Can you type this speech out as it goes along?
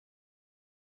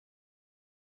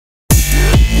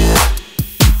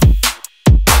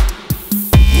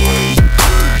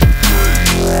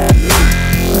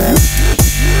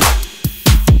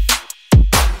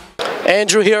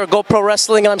Andrew here at Go Pro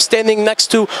Wrestling, and I'm standing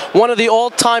next to one of the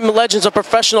all-time legends of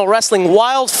professional wrestling,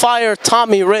 Wildfire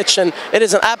Tommy Rich, and it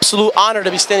is an absolute honor to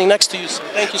be standing next to you. So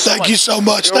thank you so much. Thank you so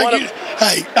much. Thank you.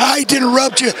 Hey, I hate to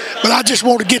interrupt you, but I just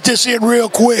want to get this in real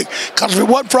quick, because if it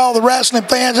wasn't for all the wrestling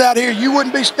fans out here, you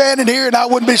wouldn't be standing here, and I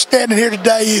wouldn't be standing here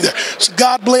today either. So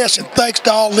God bless, and thanks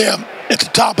to all them at the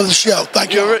top of the show.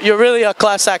 Thank you. You're really a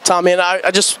class act, Tommy, and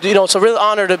I just, you know, it's a real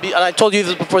honor to be, and I told you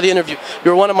this before the interview,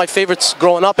 you're one of my favorites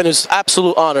growing up, and it's an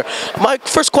absolute honor. My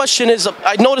first question is,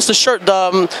 I noticed the shirt,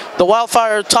 the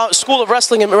Wildfire School of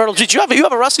Wrestling in Myrtle Beach. You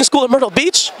have a wrestling school in Myrtle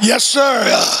Beach? Yes,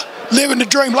 sir. Living the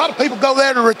dream. A lot of people go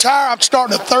there to retire. I'm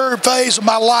starting the third phase of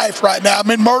my life right now.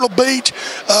 I'm in Myrtle Beach.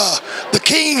 The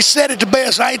king said it the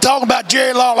best. I ain't talking about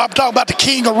Jerry Lawler. I'm talking about the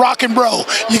king of rock and roll.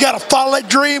 You got to follow that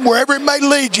dream wherever it may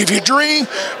lead you. If you dream,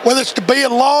 whether it's to be a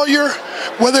lawyer,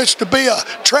 whether it's to be a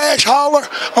trash hauler,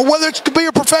 or whether it's to be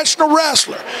a professional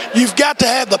wrestler, you've got to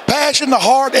have the passion, the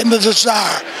heart, and the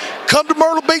desire. Come to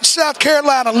Myrtle Beach, South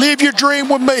Carolina. Live your dream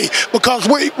with me, because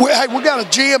we got a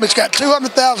gym. It's got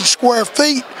 200,000 square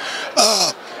feet.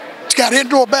 It's got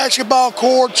indoor basketball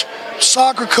courts,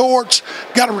 soccer courts,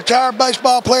 got a retired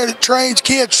baseball player that trains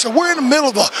kids. So we're in the middle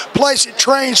of a place that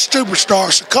trains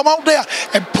superstars. So come on down.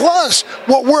 And plus,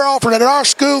 what we're offering at our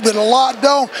school that a lot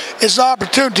don't is the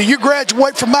opportunity. You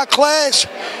graduate from my class,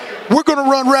 we're going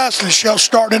to run wrestling shows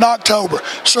starting in October.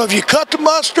 So if you cut the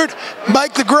mustard,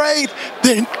 make the grade,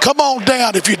 then come on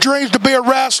down. If your dream's to be a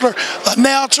wrestler,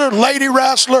 announcer, lady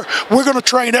wrestler, we're going to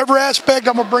train every aspect.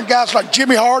 I'm going to bring guys like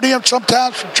Jimmy Hardy in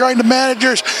sometimes from train the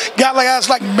managers, guys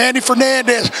like Manny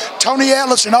Fernandez, Tony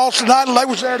Ellis, and Austin Idol. They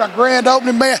was there at our grand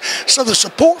opening, man. So the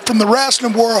support from the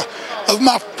wrestling world of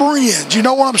my friends, you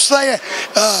know what I'm saying?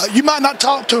 You might not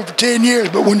talk to them for 10 years,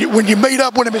 but when you meet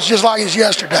up with them, it's just like it's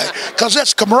yesterday, because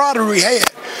that's camaraderie we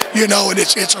had, you know, and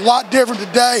it's a lot different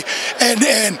today.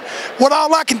 And what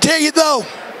all I can tell you though,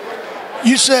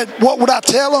 you said, what would I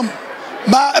tell them?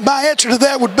 My answer to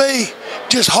that would be,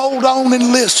 just hold on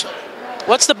and listen.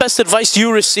 What's the best advice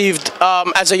you received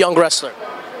as a young wrestler?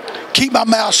 Keep my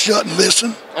mouth shut and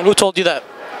listen. And who told you that?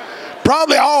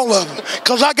 Probably all of them,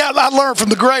 because I learned from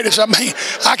the greatest. I mean,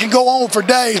 I can go on for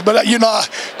days, but you know,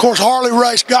 of course, Harley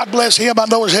Race, God bless him. I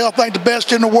know his health ain't the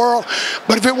best in the world,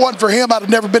 but if it wasn't for him, I'd have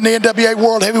never been the NWA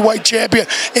World Heavyweight Champion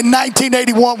in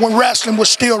 1981 when wrestling was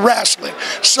still wrestling.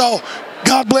 So,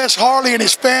 God bless Harley and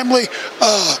his family.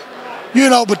 You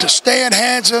know, but the Stan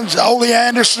Hansons, the Ole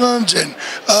Andersons, and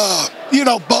you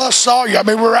know, Buzz Sawyer. I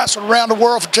mean, we wrestled around the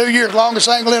world for 2 years, longest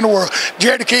angle in the world.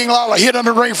 Jerry the King Lawler hit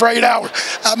under the ring for 8 hours.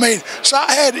 I mean, so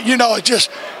I had, you know, it just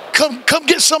come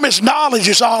get some of his knowledge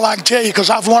is all I can tell you, because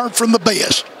I've learned from the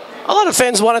best. A lot of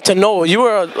fans wanted to know, you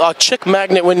were a chick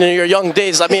magnet when in your young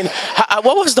days. I mean,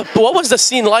 what was the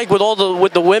scene like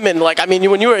with the women? Like, I mean,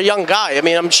 when you were a young guy, I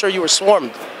mean, I'm sure you were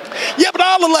swarmed. Yeah, but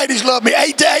all the ladies love me.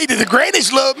 8 to 80, the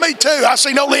grannies love me too. I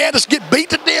seen Ole Anderson get beat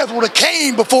to death with a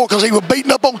cane before, because he was beating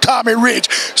up on Tommy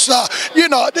Rich. So, you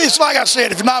know, it's like I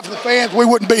said, if not for the fans, we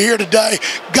wouldn't be here today.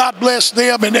 God bless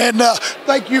them, and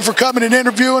thank you for coming and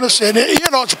interviewing us. And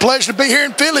you know, it's a pleasure to be here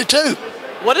in Philly too.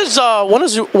 What is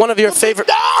one of your favorite?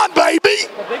 Big Don, baby.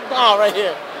 The Big Don right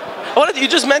here. You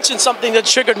just mentioned something that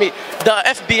triggered me. The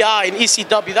FBI and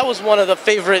ECW. That was one of the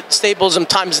favorite staples and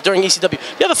times during ECW. Do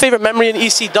you have a favorite memory in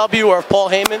ECW or Paul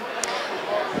Heyman?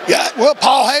 Yeah, well,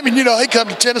 Paul Heyman, you know, he come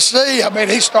to Tennessee. I mean,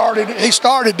 he started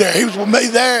there. He was with me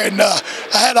there, and I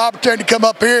had the opportunity to come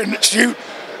up here and shoot.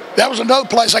 That was another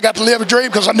place I got to live a dream,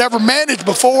 because I never managed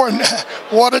before, and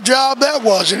what a job that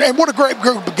was. And what a great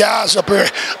group of guys up here.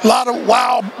 A lot of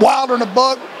Wilder and the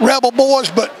Buck, rebel boys,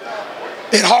 but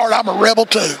at heart, I'm a rebel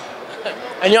too.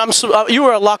 And you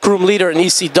were a locker room leader in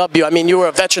ECW. I mean, you were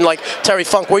a veteran like Terry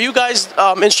Funk. Were you guys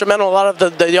instrumental in a lot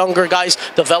of the younger guys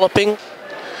developing?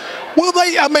 Well,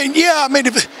 I mean, yeah, I mean,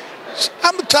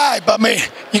 I'm the type, I mean,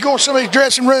 you go to some of these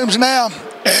dressing rooms now,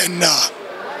 and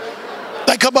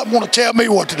they come up and want to tell me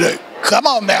what to do. Come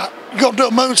on now. You going to do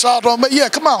a moonsault on me? Yeah,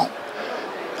 come on.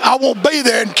 I won't be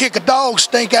there and kick a dog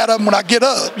stink out of them when I get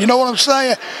up. You know what I'm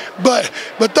saying? But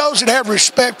those that have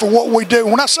respect for what we do,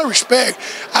 when I say respect,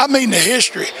 I mean the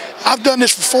history. I've done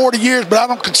this for 40 years, but I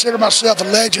don't consider myself a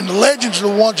legend. The legends are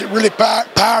the ones that really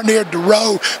pioneered the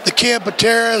road. The Ken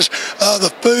Pateras,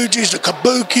 the Fujis, the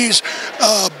Kabukis,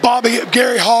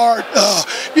 Gary Hart.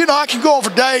 You know, I can go on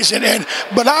for days.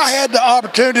 But I had the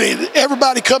opportunity.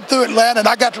 Everybody come through Atlanta, and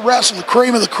I got to wrestle the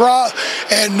cream of the crop.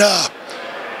 And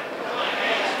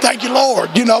thank you,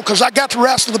 Lord, you know, because I got to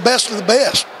wrestle the best of the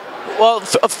best. Well,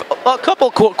 a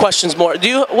couple questions more.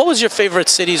 What was your favorite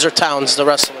cities or towns to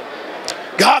wrestle in?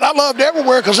 God, I loved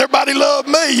everywhere because everybody loved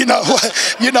me. You know,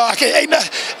 I can't. Ain't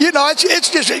not, it's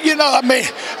just I mean,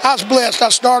 I was blessed. I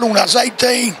started when I was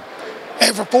 18.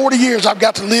 And for 40 years, I've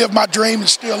got to live my dream and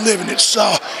still living it.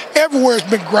 So everywhere's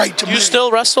been great to me. You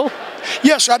still wrestle?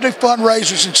 Yes, I do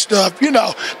fundraisers and stuff.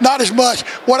 Not as much.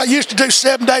 What I used to do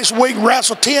 7 days a week and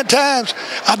wrestle 10 times,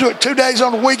 I do it 2 days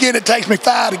on the weekend. It takes me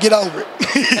 5 to get over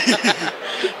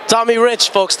it. Tommy Rich,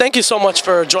 folks, thank you so much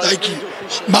for joining. Thank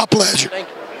you. My pleasure. Thank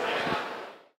you.